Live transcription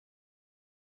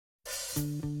Hi,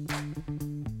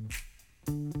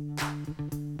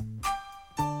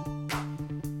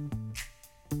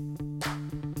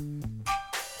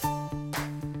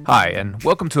 and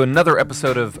welcome to another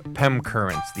episode of PEM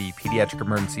Currents, the Pediatric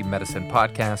Emergency Medicine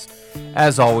Podcast.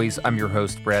 As always, I'm your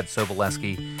host, Brad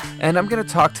Sobolewski, and I'm going to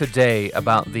talk today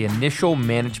about the initial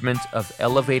management of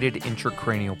elevated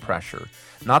intracranial pressure,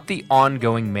 not the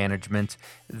ongoing management.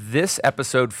 This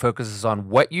episode focuses on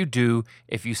what you do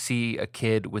if you see a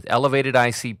kid with elevated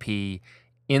ICP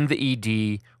in the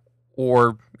ED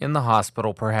or in the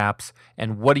hospital, perhaps,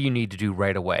 and what do you need to do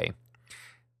right away.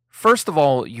 First of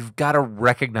all, you've got to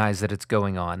recognize that it's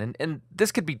going on. And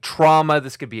this could be trauma,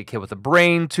 this could be a kid with a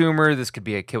brain tumor, this could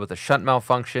be a kid with a shunt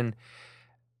malfunction.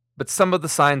 But some of the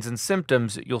signs and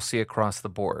symptoms you'll see across the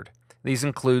board. These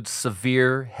include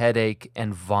severe headache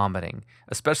and vomiting,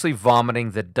 especially vomiting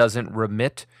that doesn't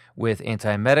remit with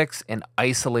antiemetics and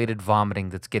isolated vomiting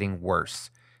that's getting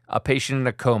worse. A patient in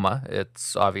a coma,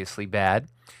 it's obviously bad.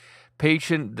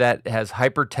 Patient that has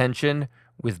hypertension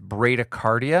with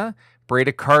bradycardia.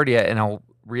 Bradycardia, and I'll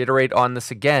reiterate on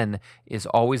this again, is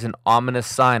always an ominous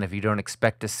sign if you don't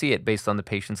expect to see it based on the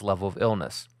patient's level of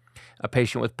illness. A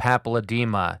patient with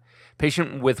papilledema,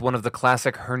 patient with one of the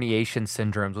classic herniation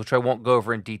syndromes, which I won't go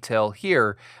over in detail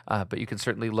here, but you can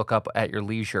certainly look up at your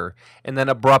leisure, and then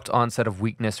abrupt onset of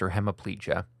weakness or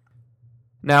hemiplegia.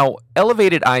 Now,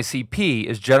 elevated ICP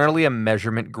is generally a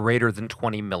measurement greater than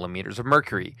 20 millimeters of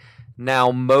mercury.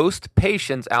 Now, most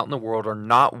patients out in the world are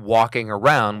not walking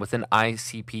around with an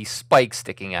ICP spike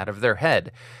sticking out of their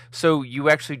head, so you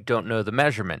actually don't know the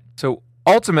measurement. So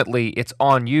ultimately, it's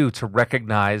on you to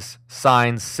recognize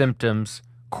signs, symptoms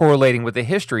correlating with the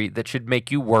history that should make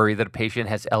you worry that a patient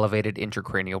has elevated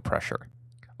intracranial pressure.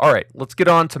 All right, let's get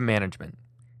on to management.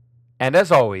 And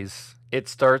as always, it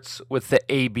starts with the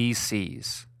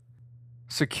ABCs.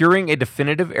 Securing a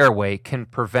definitive airway can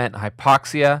prevent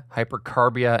hypoxia,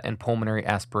 hypercarbia, and pulmonary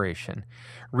aspiration.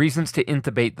 Reasons to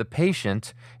intubate the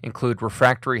patient include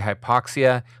refractory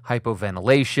hypoxia,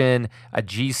 hypoventilation, a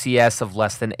GCS of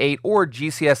less than 8 or a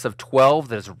GCS of 12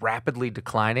 that is rapidly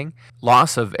declining,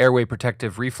 loss of airway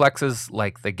protective reflexes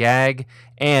like the gag,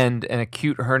 and an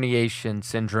acute herniation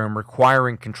syndrome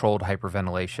requiring controlled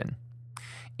hyperventilation.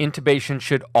 Intubation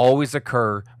should always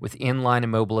occur with inline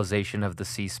immobilization of the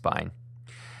C-spine.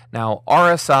 Now,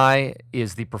 RSI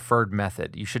is the preferred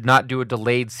method. You should not do a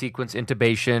delayed sequence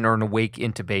intubation or an awake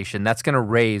intubation. That's going to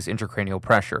raise intracranial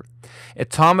pressure.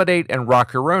 Etomidate and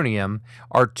rocuronium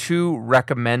are two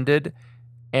recommended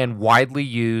and widely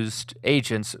used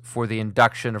agents for the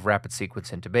induction of rapid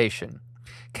sequence intubation.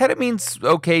 Ketamine's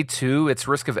okay too. Its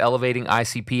risk of elevating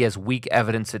ICP has weak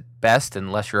evidence at best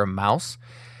unless you're a mouse.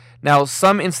 Now,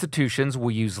 some institutions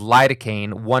will use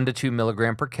lidocaine 1 to 2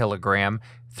 milligram per kilogram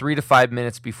 3 to 5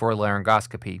 minutes before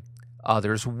laryngoscopy.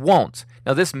 Others won't.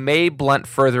 Now, this may blunt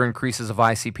further increases of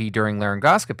ICP during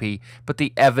laryngoscopy, but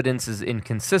the evidence is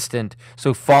inconsistent,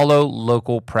 so follow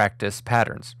local practice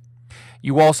patterns.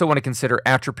 You also want to consider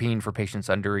atropine for patients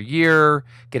under a year,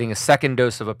 getting a second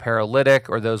dose of a paralytic,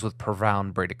 or those with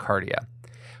profound bradycardia.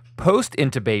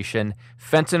 Post-intubation,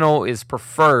 fentanyl is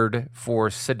preferred for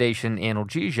sedation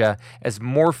analgesia, as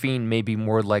morphine may be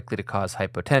more likely to cause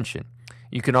hypotension.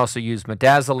 You can also use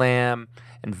midazolam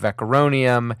and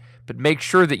vecuronium, but make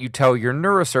sure that you tell your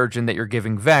neurosurgeon that you're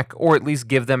giving VEC, or at least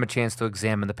give them a chance to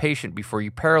examine the patient before you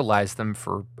paralyze them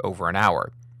for over an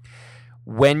hour.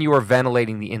 When you are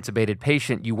ventilating the intubated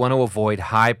patient, you want to avoid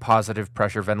high positive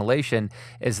pressure ventilation,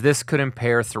 as this could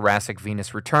impair thoracic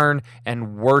venous return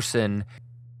and worsen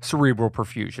cerebral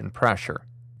perfusion pressure.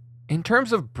 In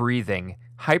terms of breathing,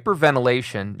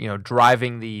 hyperventilation,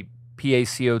 driving the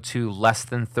PaCO2 less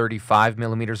than 35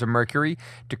 millimeters of mercury,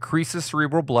 decreases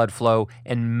cerebral blood flow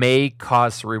and may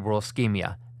cause cerebral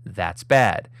ischemia. That's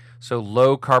bad. So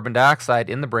low carbon dioxide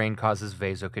in the brain causes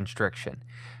vasoconstriction.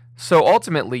 So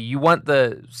ultimately, you want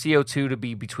the CO2 to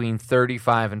be between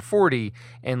 35 and 40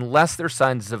 unless there's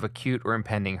signs of acute or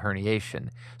impending herniation.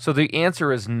 So the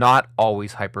answer is not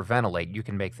always hyperventilate. You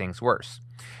can make things worse.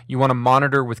 You want to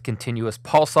monitor with continuous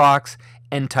pulse ox,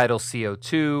 end-tidal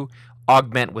CO2,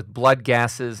 augment with blood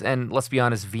gases, and let's be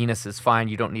honest, venous is fine.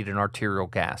 You don't need an arterial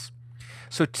gas.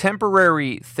 So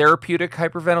temporary therapeutic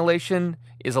hyperventilation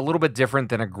is a little bit different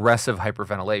than aggressive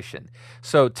hyperventilation.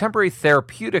 So temporary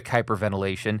therapeutic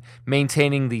hyperventilation,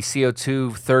 maintaining the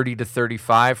CO2 30 to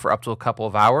 35 for up to a couple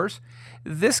of hours,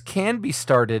 this can be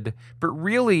started, but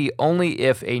really only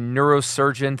if a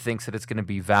neurosurgeon thinks that it's going to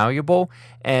be valuable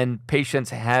and patients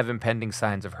have impending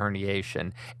signs of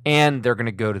herniation and they're going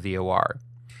to go to the OR.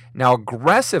 Now,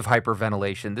 aggressive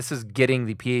hyperventilation, this is getting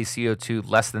the PaCO2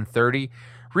 less than 30,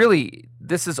 Really,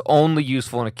 this is only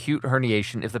useful in acute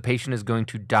herniation if the patient is going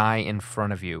to die in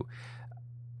front of you.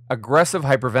 Aggressive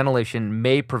hyperventilation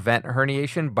may prevent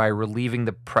herniation by relieving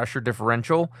the pressure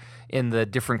differential in the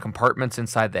different compartments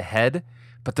inside the head,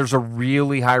 but there's a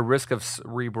really high risk of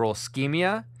cerebral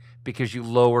ischemia because you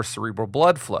lower cerebral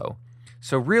blood flow.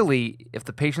 So really, if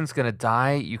the patient's going to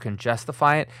die, you can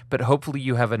justify it, but hopefully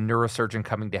you have a neurosurgeon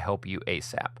coming to help you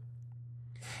ASAP.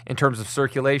 In terms of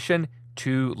circulation,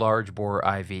 2 large bore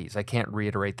IVs. I can't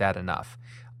reiterate that enough.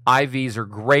 IVs are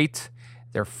great.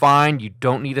 They're fine. You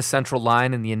don't need a central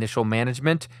line in the initial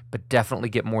management, but definitely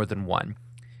get more than one.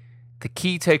 The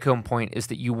key take-home point is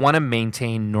that you want to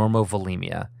maintain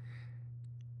normovolemia.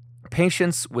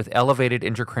 Patients with elevated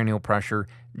intracranial pressure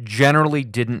generally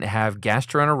didn't have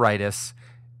gastroenteritis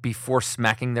before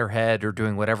smacking their head or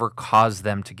doing whatever caused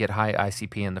them to get high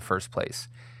ICP in the first place.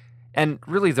 And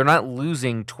really, they're not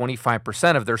losing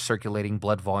 25% of their circulating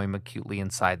blood volume acutely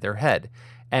inside their head.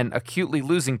 And acutely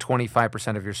losing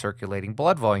 25% of your circulating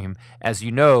blood volume, as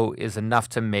you know, is enough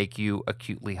to make you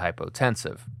acutely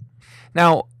hypotensive.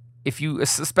 Now, if you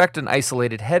suspect an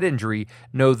isolated head injury,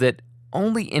 know that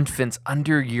only infants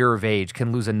under a year of age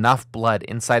can lose enough blood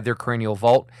inside their cranial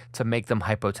vault to make them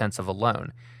hypotensive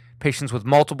alone. Patients with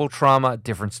multiple trauma,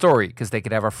 different story, because they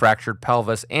could have a fractured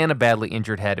pelvis and a badly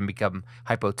injured head and become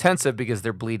hypotensive because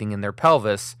they're bleeding in their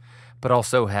pelvis, but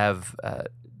also have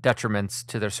detriments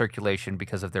to their circulation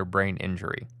because of their brain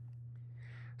injury.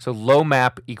 So low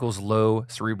MAP equals low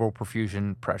cerebral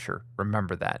perfusion pressure.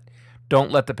 Remember that.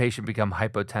 Don't let the patient become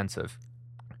hypotensive.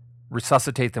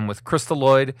 Resuscitate them with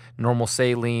crystalloid, normal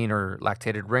saline or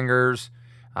lactated ringers,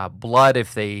 blood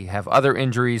if they have other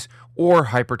injuries, or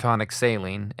hypertonic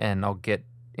saline, and I'll get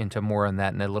into more on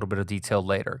that in a little bit of detail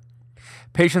later.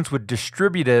 Patients with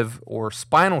distributive or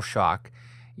spinal shock,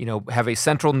 have a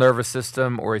central nervous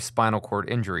system or a spinal cord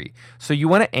injury. So you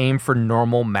want to aim for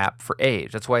normal MAP for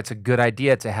age. That's why it's a good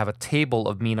idea to have a table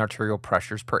of mean arterial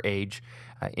pressures per age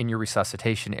in your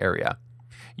resuscitation area.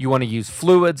 You want to use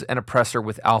fluids and a pressor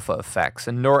with alpha effects,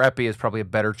 and norepi is probably a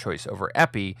better choice over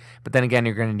epi, but then again,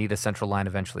 you're going to need a central line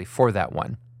eventually for that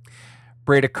one.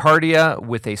 Bradycardia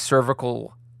with a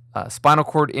cervical spinal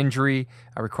cord injury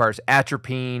requires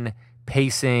atropine,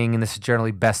 pacing, and this is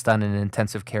generally best done in an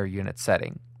intensive care unit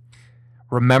setting.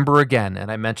 Remember again, and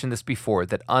I mentioned this before,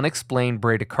 that unexplained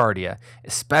bradycardia,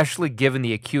 especially given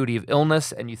the acuity of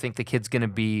illness and you think the kid's going to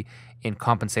be in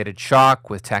compensated shock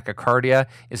with tachycardia,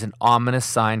 is an ominous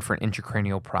sign for an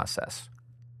intracranial process.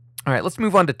 All right, let's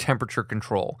move on to temperature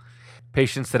control.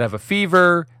 Patients that have a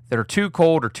fever, that are too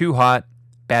cold or too hot,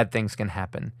 bad things can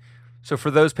happen. So for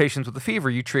those patients with a fever,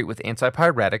 you treat with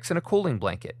antipyretics and a cooling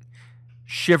blanket.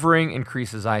 Shivering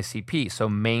increases ICP, so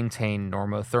maintain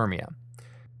normothermia.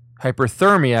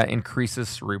 Hyperthermia increases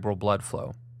cerebral blood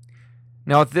flow.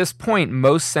 Now, at this point,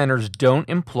 most centers don't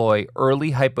employ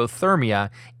early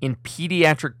hypothermia in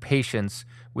pediatric patients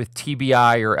with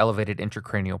TBI or elevated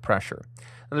intracranial pressure.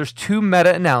 Now, there's 2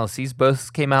 meta-analyses,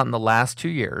 both came out in the last 2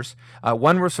 years.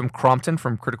 One was from Crompton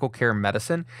from Critical Care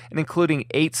Medicine, and including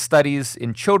 8 studies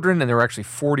in children, and there were actually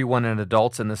 41 in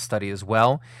adults in this study as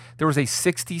well. There was a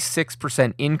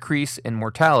 66% increase in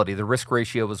mortality. The risk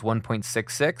ratio was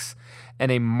 1.66,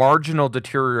 and a marginal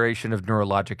deterioration of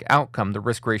neurologic outcome, the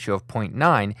risk ratio of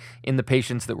 0.9, in the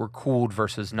patients that were cooled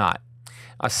versus not.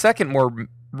 A second, more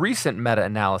recent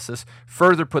meta-analysis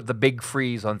further put the big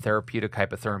freeze on therapeutic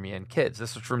hypothermia in kids.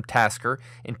 This was from Tasker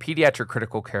in Pediatric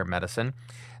Critical Care Medicine.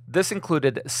 This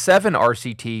included 7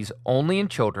 RCTs only in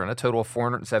children, a total of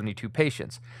 472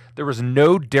 patients. There was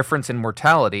no difference in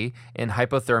mortality in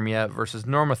hypothermia versus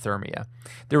normothermia.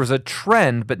 There was a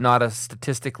trend, but not a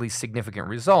statistically significant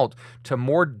result, to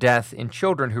more death in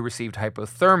children who received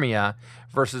hypothermia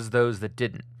versus those that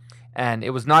didn't. And it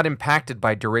was not impacted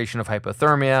by duration of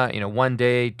hypothermia, 1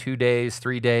 day, 2 days,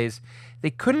 3 days.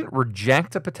 They couldn't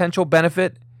reject a potential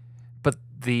benefit, but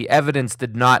the evidence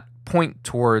did not point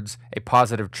towards a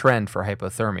positive trend for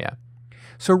hypothermia.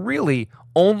 So really,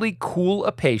 only cool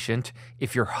a patient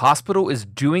if your hospital is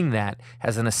doing that,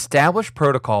 has an established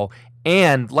protocol,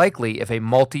 and likely if a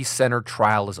multi-center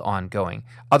trial is ongoing.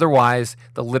 Otherwise,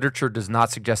 the literature does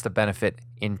not suggest a benefit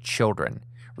in children.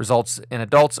 Results in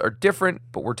adults are different,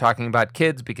 but we're talking about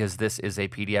kids because this is a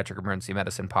pediatric emergency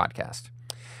medicine podcast.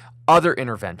 Other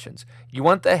interventions. You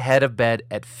want the head of bed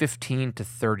at 15 to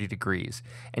 30 degrees.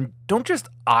 And don't just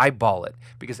eyeball it,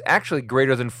 because actually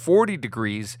greater than 40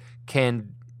 degrees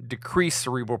can decrease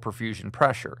cerebral perfusion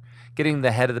pressure. Getting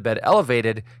the head of the bed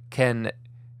elevated can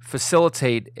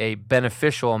facilitate a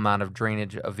beneficial amount of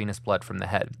drainage of venous blood from the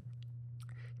head.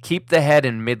 Keep the head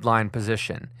in midline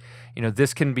position.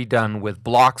 This can be done with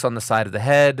blocks on the side of the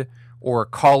head or a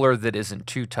collar that isn't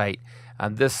too tight.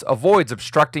 This avoids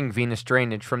obstructing venous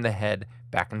drainage from the head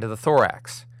back into the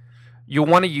thorax. You'll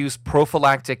want to use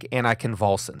prophylactic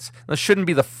anticonvulsants. This shouldn't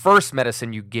be the first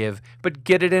medicine you give, but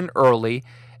get it in early,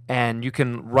 and you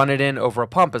can run it in over a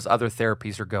pump as other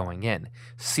therapies are going in.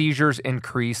 Seizures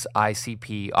increase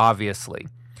ICP, obviously.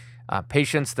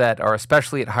 Patients that are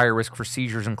especially at higher risk for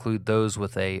seizures include those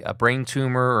with a brain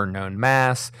tumor or known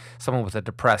mass, someone with a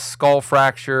depressed skull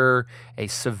fracture, a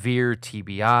severe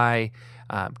TBI.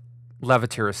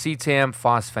 Levetiracetam,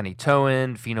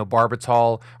 fosphenytoin,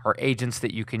 phenobarbital are agents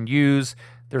that you can use.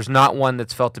 There's not one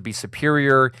that's felt to be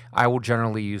superior. I will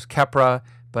generally use Keppra,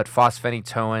 but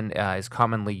fosphenytoin is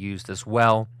commonly used as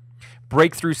well.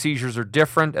 Breakthrough seizures are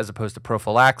different as opposed to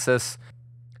prophylaxis.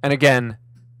 And again,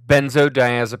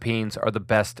 benzodiazepines are the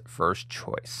best first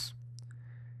choice.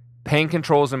 Pain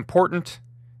control is important.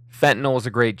 Fentanyl is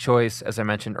a great choice. As I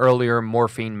mentioned earlier,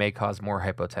 morphine may cause more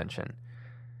hypotension.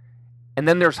 And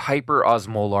then there's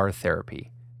hyperosmolar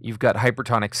therapy. You've got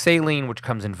hypertonic saline, which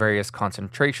comes in various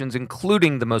concentrations,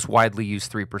 including the most widely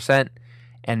used 3%,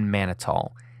 and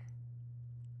mannitol.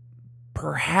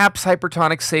 Perhaps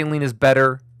hypertonic saline is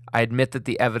better. I admit that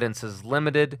the evidence is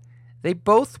limited. They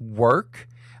both work.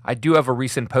 I do have a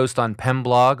recent post on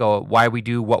PemBlog, Why We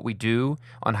Do What We Do,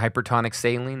 on hypertonic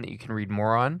saline that you can read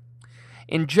more on.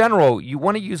 In general, you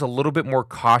want to use a little bit more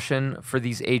caution for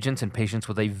these agents in patients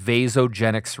with a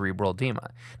vasogenic cerebral edema.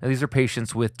 Now, these are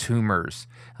patients with tumors,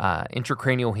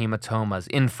 intracranial hematomas,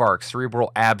 infarcts,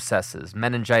 cerebral abscesses,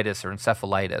 meningitis, or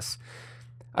encephalitis.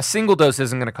 A single dose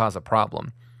isn't going to cause a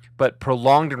problem, but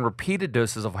prolonged and repeated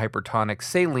doses of hypertonic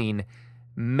saline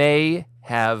may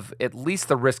have at least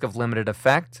the risk of limited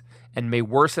effect and may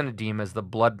worsen edema as the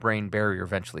blood-brain barrier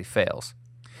eventually fails.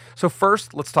 So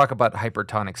first, let's talk about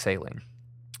hypertonic saline.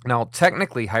 Now,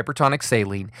 technically, hypertonic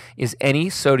saline is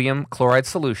any sodium chloride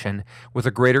solution with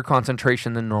a greater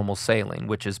concentration than normal saline,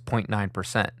 which is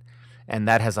 0.9%, and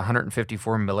that has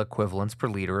 154 milliequivalents per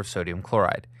liter of sodium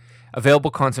chloride.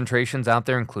 Available concentrations out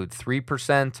there include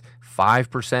 3%,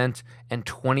 5%, and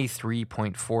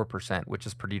 23.4%, which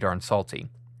is pretty darn salty.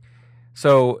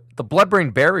 So the blood-brain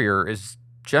barrier is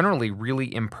generally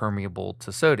really impermeable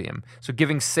to sodium. So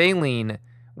giving saline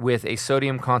with a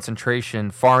sodium concentration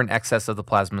far in excess of the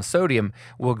plasma sodium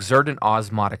will exert an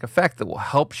osmotic effect that will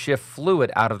help shift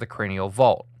fluid out of the cranial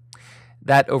vault.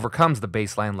 That overcomes the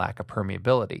baseline lack of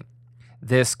permeability.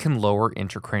 This can lower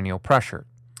intracranial pressure.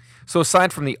 So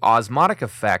aside from the osmotic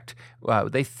effect,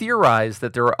 they theorize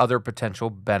that there are other potential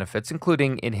benefits,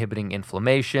 including inhibiting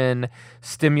inflammation,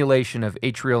 stimulation of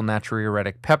atrial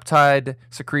natriuretic peptide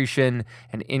secretion,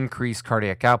 and increased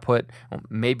cardiac output,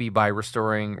 maybe by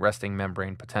restoring resting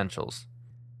membrane potentials.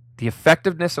 The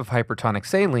effectiveness of hypertonic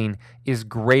saline is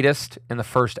greatest in the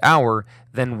first hour,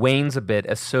 then wanes a bit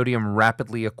as sodium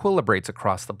rapidly equilibrates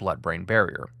across the blood-brain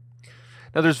barrier.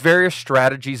 Now, there's various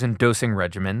strategies and dosing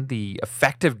regimen. The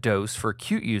effective dose for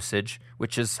acute usage,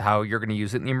 which is how you're going to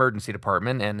use it in the emergency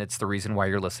department, and it's the reason why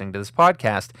you're listening to this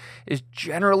podcast, is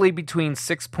generally between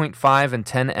 6.5 and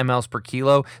 10 mLs per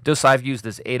kilo. Dose I've used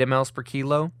is 8 mLs per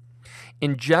kilo.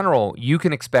 In general, you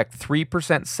can expect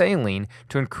 3% saline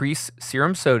to increase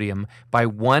serum sodium by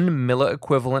 1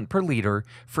 milliequivalent per liter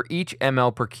for each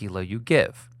ml per kilo you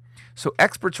give. So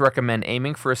experts recommend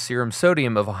aiming for a serum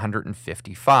sodium of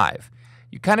 155.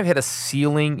 You kind of hit a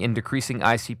ceiling in decreasing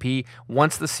ICP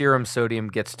once the serum sodium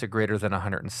gets to greater than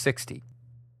 160.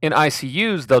 In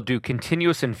ICUs, they'll do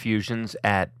continuous infusions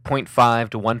at 0.5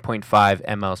 to 1.5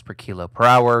 mLs per kilo per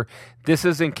hour. This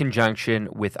is in conjunction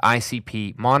with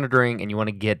ICP monitoring, and you want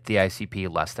to get the ICP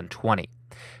less than 20.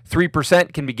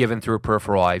 3% can be given through a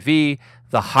peripheral IV.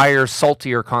 The higher,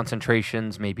 saltier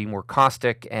concentrations may be more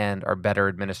caustic and are better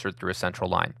administered through a central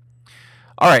line.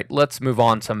 All right, let's move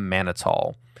on to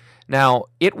mannitol. Now,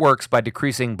 it works by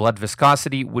decreasing blood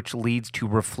viscosity, which leads to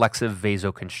reflexive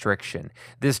vasoconstriction.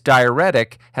 This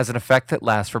diuretic has an effect that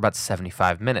lasts for about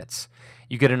 75 minutes.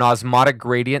 You get an osmotic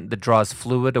gradient that draws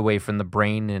fluid away from the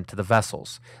brain and into the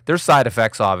vessels. There's side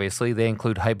effects, obviously. They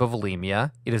include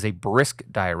hypovolemia. It is a brisk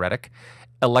diuretic,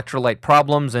 electrolyte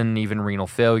problems, and even renal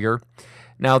failure.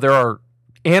 Now, there are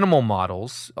animal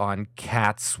models on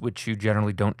cats, which you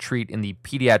generally don't treat in the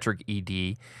pediatric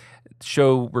ED,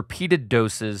 show repeated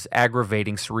doses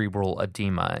aggravating cerebral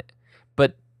edema.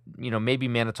 But, maybe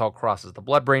mannitol crosses the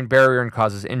blood-brain barrier and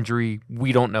causes injury.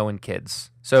 We don't know in kids.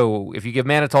 So if you give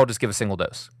mannitol, just give a single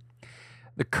dose.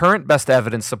 The current best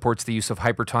evidence supports the use of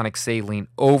hypertonic saline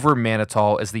over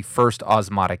mannitol as the first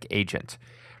osmotic agent.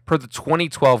 Per the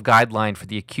 2012 guideline for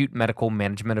the acute medical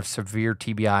management of severe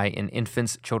TBI in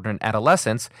infants, children, and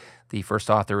adolescents, the first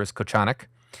author is Kochanek,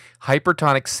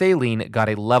 Hypertonic saline got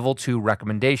a level 2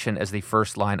 recommendation as the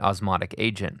first-line osmotic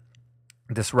agent.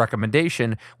 This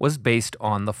recommendation was based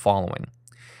on the following.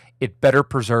 It better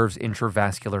preserves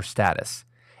intravascular status.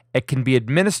 It can be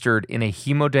administered in a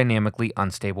hemodynamically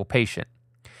unstable patient.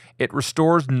 It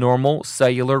restores normal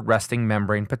cellular resting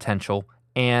membrane potential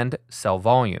and cell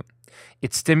volume.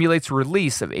 It stimulates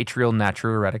release of atrial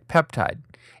natriuretic peptide.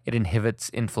 It inhibits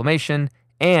inflammation,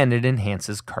 and it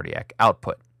enhances cardiac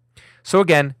output. So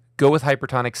again, go with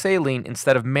hypertonic saline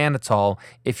instead of mannitol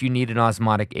if you need an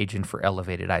osmotic agent for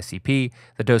elevated ICP.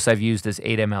 The dose I've used is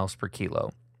 8 mL per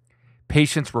kilo.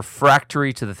 Patients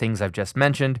refractory to the things I've just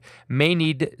mentioned may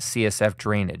need CSF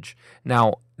drainage.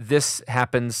 Now, this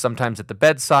happens sometimes at the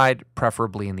bedside,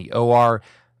 preferably in the OR,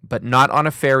 but not on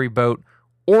a ferry boat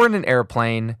or in an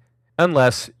airplane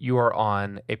unless you are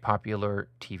on a popular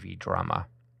TV drama.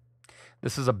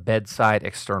 This is a bedside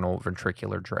external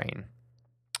ventricular drain.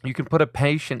 You can put a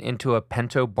patient into a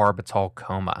pentobarbital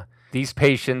coma. These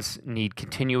patients need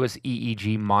continuous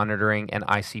EEG monitoring and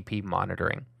ICP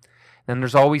monitoring. Then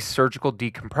there's always surgical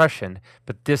decompression,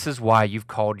 but this is why you've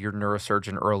called your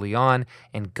neurosurgeon early on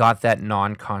and got that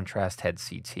non-contrast head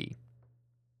CT.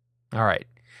 All right,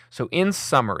 so in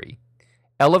summary,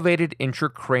 elevated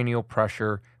intracranial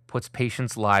pressure puts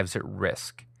patients' lives at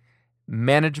risk.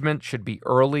 Management should be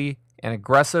early and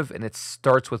aggressive, and it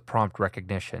starts with prompt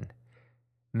recognition.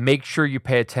 Make sure you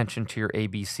pay attention to your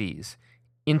ABCs.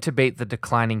 Intubate the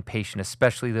declining patient,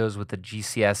 especially those with a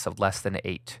GCS of less than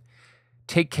 8.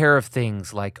 Take care of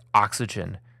things like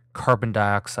oxygen, carbon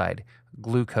dioxide,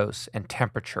 glucose, and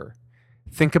temperature.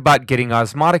 Think about getting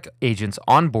osmotic agents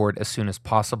on board as soon as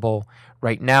possible.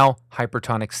 Right now,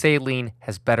 hypertonic saline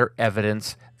has better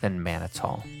evidence than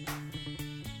mannitol.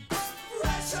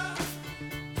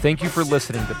 Thank you for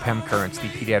listening to PEM Currents, the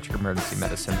Pediatric Emergency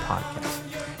Medicine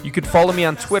podcast. You can follow me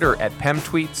on Twitter at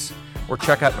PEMTweets or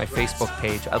check out my Facebook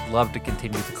page. I'd love to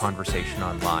continue the conversation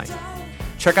online.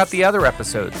 Check out the other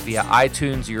episodes via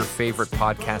iTunes or your favorite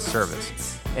podcast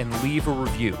service and leave a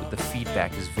review. The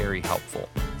feedback is very helpful.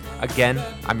 Again,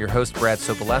 I'm your host, Brad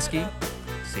Sobolewski.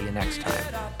 See you next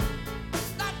time.